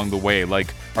helped along the way,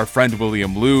 like our friend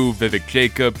William Liu, Vivek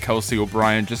Jacob, Kelsey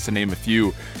O'Brien, just to name a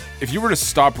few. If you were to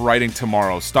stop writing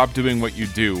tomorrow, stop doing what you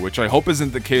do, which I hope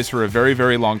isn't the case for a very,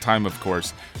 very long time, of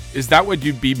course, is that what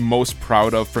you'd be most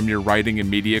proud of from your writing and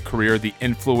media career, the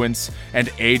influence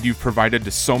and aid you've provided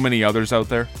to so many others out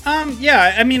there?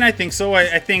 Yeah, I mean, I think so.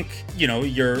 I think,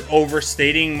 you're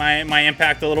overstating my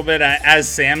impact a little bit, as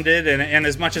Sam did, and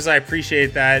as much as I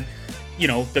appreciate that,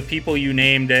 the people you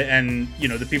named and,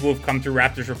 the people who've come through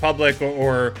Raptors Republic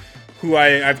or who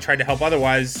I've tried to help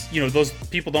otherwise, those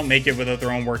people don't make it without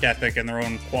their own work ethic and their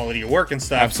own quality of work and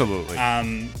stuff. Absolutely.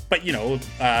 But,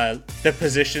 the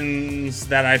positions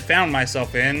that I've found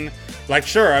myself in, like,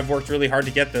 sure, I've worked really hard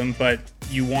to get them, but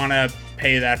you want to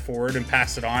pay that forward and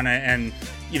pass it on. And,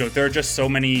 there are just so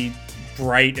many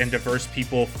bright and diverse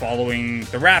people following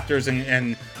the Raptors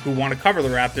and who want to cover the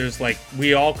Raptors. Like,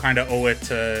 we all kind of owe it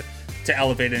to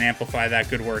elevate and amplify that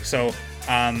good work. So,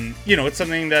 it's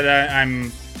something that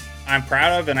I'm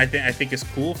proud of, and I think is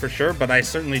cool for sure, but I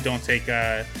certainly don't take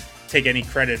any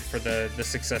credit for the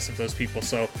success of those people.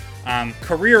 So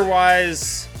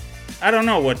career-wise, I don't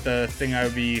know what the thing I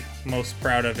would be most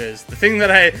proud of is. The thing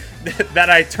that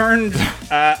I turned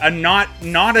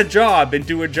not a job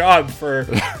into a job for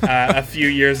a few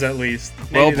years at least.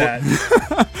 Maybe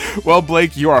that. Well,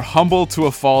 Blake, you are humble to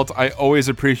a fault. I always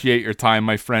appreciate your time,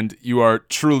 my friend. You are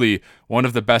truly one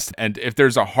of the best. And if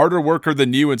there's a harder worker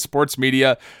than you in sports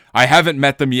media, I haven't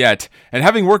met them yet. And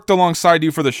having worked alongside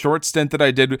you for the short stint that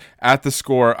I did at The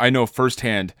Score, I know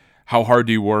firsthand how hard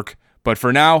you work. But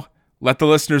for now, let the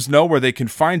listeners know where they can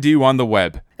find you on the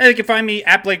web. And they can find me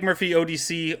at Blake Murphy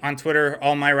ODC on Twitter.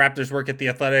 All my Raptors work at The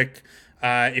Athletic.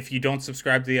 If you don't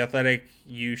subscribe to The Athletic,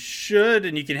 you should,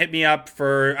 and you can hit me up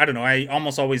for, I don't know, I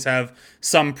almost always have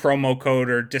some promo code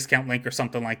or discount link or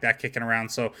something like that kicking around.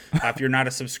 So if you're not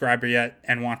a subscriber yet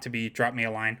and want to be, drop me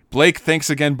a line. Blake, thanks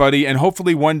again, buddy. And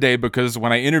hopefully one day, because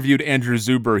when I interviewed Andrew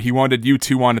Zuber, he wanted you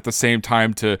two on at the same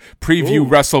time to preview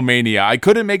WrestleMania. I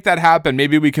couldn't make that happen.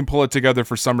 Maybe we can pull it together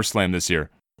for SummerSlam this year.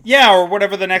 Yeah, or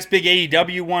whatever the next big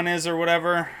AEW one is or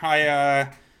whatever.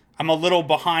 I'm a little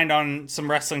behind on some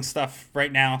wrestling stuff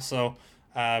right now, so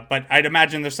but I'd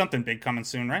imagine there's something big coming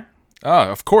soon, right?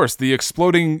 Of course, the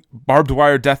exploding barbed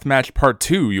wire deathmatch part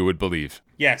 2, you would believe.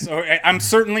 Yes, I'm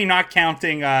certainly not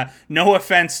counting. No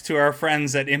offense to our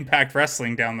friends at Impact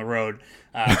Wrestling down the road,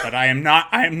 but I am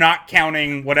not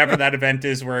counting whatever that event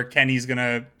is where Kenny's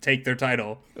gonna take their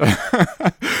title.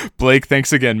 Blake,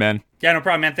 thanks again, man. Yeah, no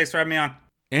problem, man. Thanks for having me on.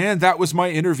 And that was my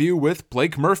interview with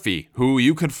Blake Murphy, who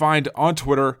you can find on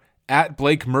Twitter at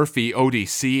Blake Murphy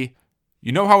ODC.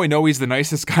 You know how I know he's the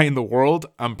nicest guy in the world?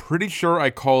 I'm pretty sure I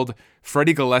called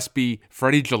Freddie Gillespie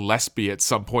at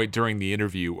some point during the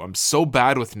interview. I'm so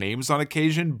bad with names on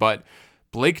occasion, but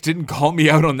Blake didn't call me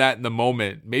out on that in the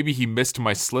moment. Maybe he missed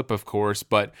my slip, of course,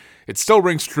 but it still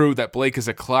rings true that Blake is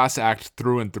a class act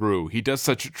through and through. He does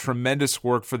such tremendous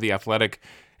work for The Athletic,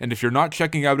 and if you're not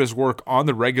checking out his work on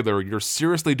the regular, you're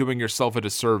seriously doing yourself a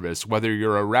disservice, whether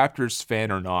you're a Raptors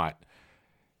fan or not.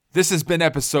 This has been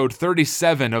episode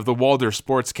 37 of the Walder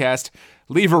Sportscast.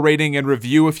 Leave a rating and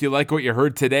review if you like what you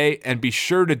heard today, and be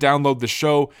sure to download the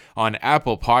show on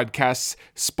Apple Podcasts,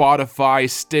 Spotify,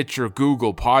 Stitcher,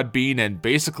 Google, Podbean, and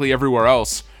basically everywhere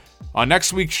else. On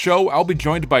next week's show, I'll be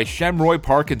joined by Shemroy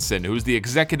Parkinson, who's the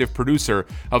executive producer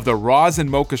of the Roz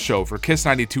and Mocha Show for Kiss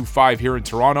 92.5 here in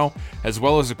Toronto, as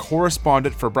well as a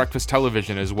correspondent for Breakfast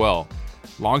Television as well.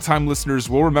 Longtime listeners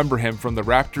will remember him from the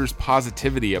Raptors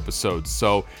Positivity episodes,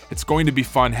 so it's going to be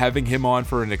fun having him on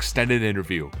for an extended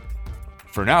interview.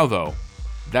 For now, though,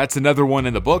 that's another one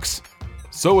in the books.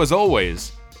 So as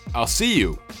always, I'll see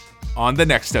you on the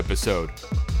next episode.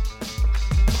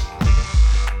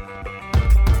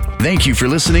 Thank you for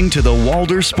listening to the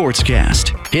Walder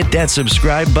Sportscast. Hit that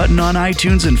subscribe button on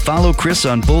iTunes and follow Chris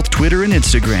on both Twitter and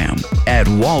Instagram at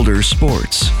Walder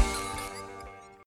Sports.